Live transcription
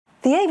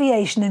The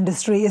aviation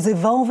industry is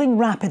evolving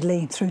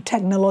rapidly through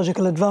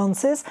technological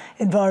advances,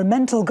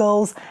 environmental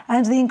goals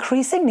and the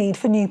increasing need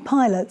for new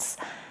pilots.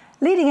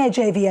 Leading Edge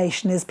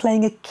Aviation is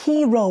playing a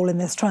key role in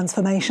this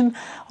transformation,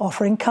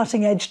 offering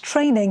cutting-edge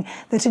training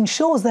that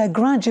ensures their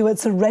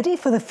graduates are ready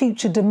for the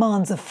future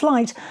demands of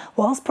flight,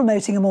 whilst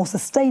promoting a more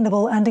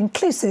sustainable and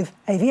inclusive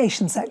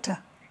aviation sector.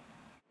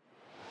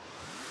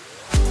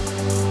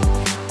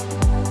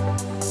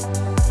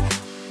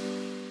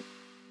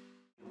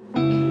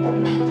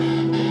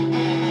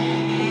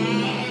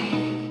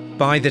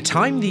 By the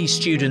time these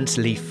students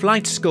leave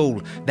flight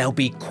school, they'll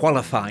be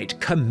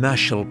qualified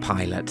commercial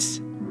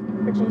pilots.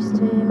 Reduce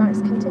to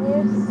max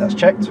continuous. That's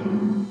checked.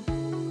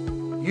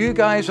 You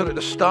guys are at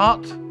the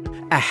start.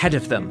 Ahead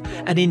of them,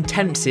 an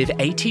intensive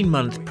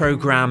 18-month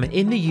programme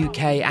in the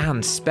UK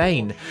and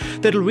Spain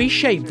that'll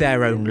reshape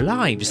their own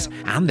lives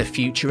and the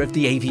future of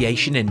the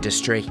aviation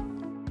industry.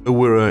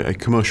 We're a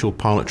commercial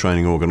pilot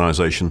training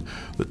organisation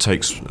that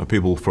takes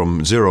people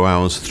from 0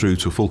 hours through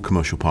to a full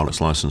commercial pilot's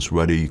licence,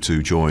 ready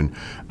to join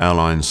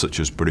airlines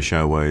such as British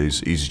Airways,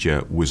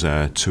 EasyJet, Wizz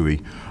Air,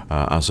 TUI,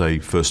 as a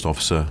first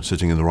officer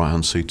sitting in the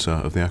right-hand seat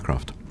of the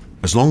aircraft.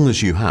 As long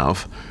as you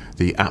have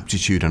the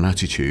aptitude and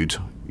attitude,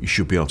 you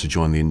should be able to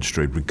join the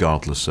industry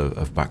regardless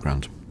of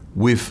background.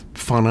 We've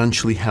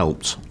financially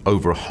helped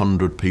over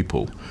 100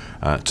 people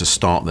to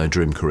start their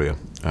dream career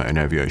in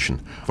aviation,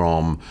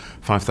 from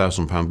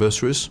 £5,000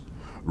 bursaries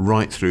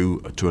right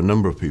through to a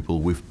number of people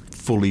we've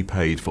fully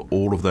paid for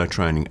all of their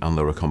training and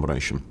their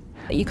accommodation.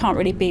 You can't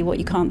really be what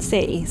you can't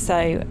see,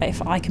 so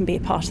if I can be a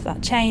part of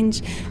that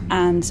change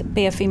and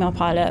be a female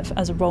pilot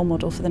as a role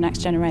model for the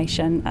next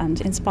generation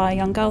and inspire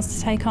young girls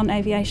to take on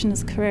aviation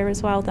as a career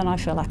as well, then I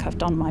feel like I've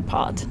done my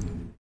part.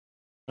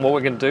 What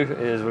we're going to do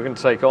is we're going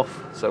to take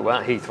off, so we're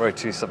at Heathrow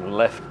 27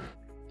 left.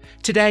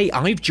 Today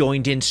I've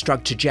joined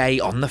Instructor Jay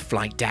on the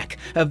flight deck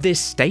of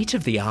this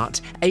state-of-the-art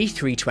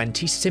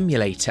A320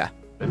 simulator.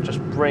 Just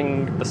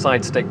bring the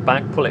side stick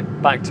back, pull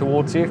it back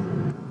towards you.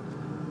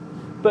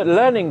 But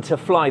learning to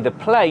fly the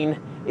plane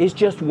is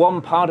just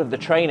one part of the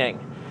training.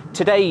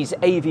 Today's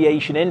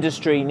aviation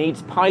industry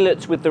needs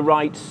pilots with the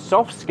right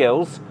soft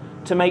skills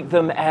to make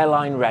them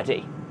airline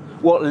ready.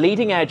 What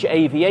Leading Edge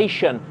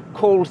Aviation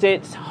calls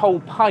its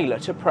whole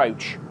pilot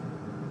approach.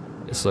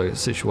 So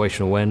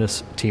situational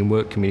awareness,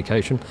 teamwork,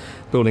 communication,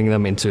 building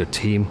them into a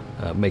team,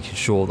 making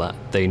sure that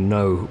they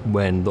know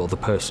when the other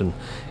person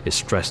is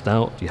stressed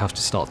out. You have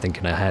to start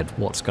thinking ahead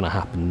what's going to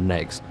happen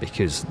next,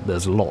 because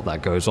there's a lot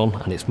that goes on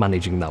and it's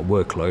managing that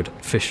workload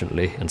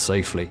efficiently and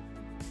safely.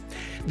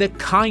 The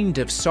kind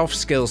of soft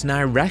skills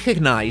now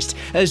recognised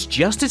as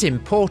just as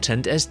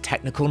important as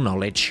technical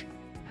knowledge.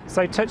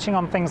 So touching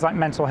on things like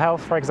mental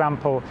health, for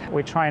example,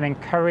 we try and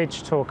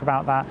encourage talk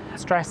about that.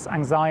 Stress,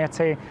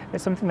 anxiety,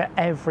 it's something that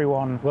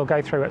everyone will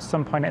go through at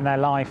some point in their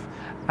life.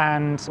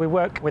 And we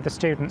work with the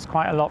students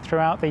quite a lot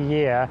throughout the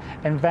year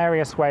in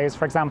various ways.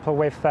 For example,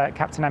 with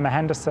Captain Emma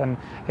Henderson,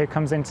 who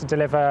comes in to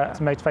deliver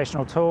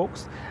motivational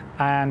talks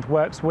and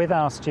works with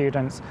our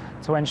students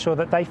to ensure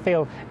that they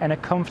feel in a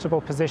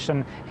comfortable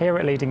position here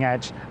at Leading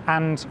Edge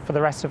and for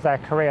the rest of their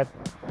career.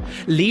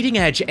 Leading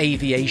Edge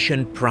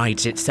Aviation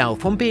prides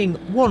itself on being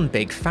one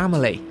big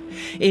family,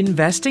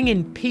 investing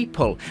in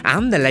people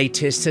and the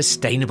latest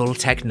sustainable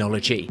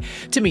technology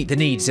to meet the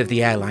needs of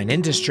the airline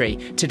industry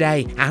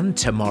today and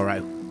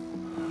tomorrow.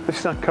 This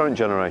is our current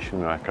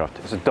generation aircraft.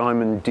 It's a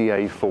Diamond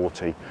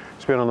DA40.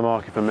 It's been on the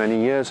market for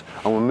many years,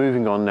 and we're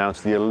moving on now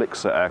to the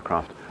Elixir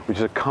aircraft, which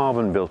is a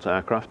carbon-built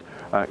aircraft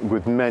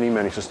with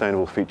many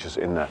sustainable features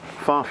in there.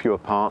 Far fewer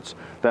parts,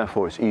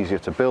 therefore it's easier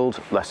to build,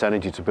 less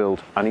energy to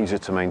build, and easier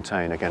to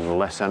maintain. Again,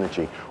 less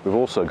energy. We've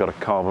also got a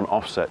carbon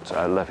offset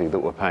levy that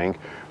we're paying,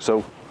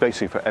 so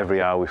basically for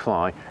every hour we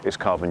fly, it's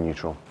carbon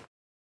neutral.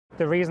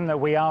 The reason that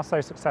we are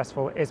so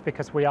successful is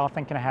because we are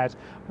thinking ahead.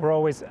 We're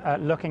always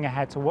looking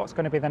ahead to what's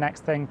going to be the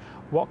next thing,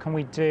 what can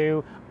we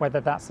do,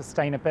 whether that's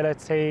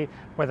sustainability,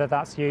 whether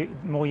that's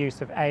more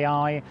use of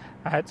AI,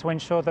 to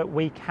ensure that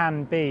we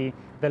can be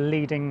the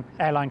leading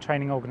airline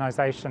training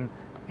organisation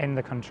in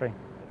the country.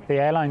 The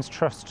airlines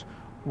trust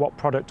what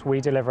product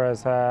we deliver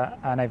as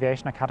an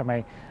aviation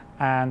academy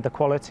and the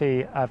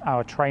quality of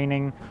our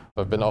training.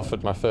 I've been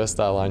offered my first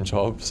airline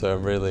job, so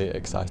I'm really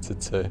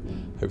excited to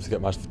hope to get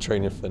my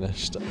training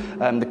finished.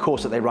 The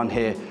course that they run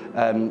here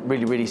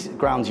really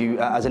grounds you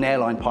as an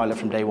airline pilot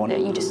from day one.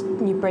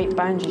 You break the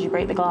boundaries, you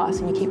break the glass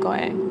and you keep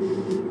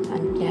going.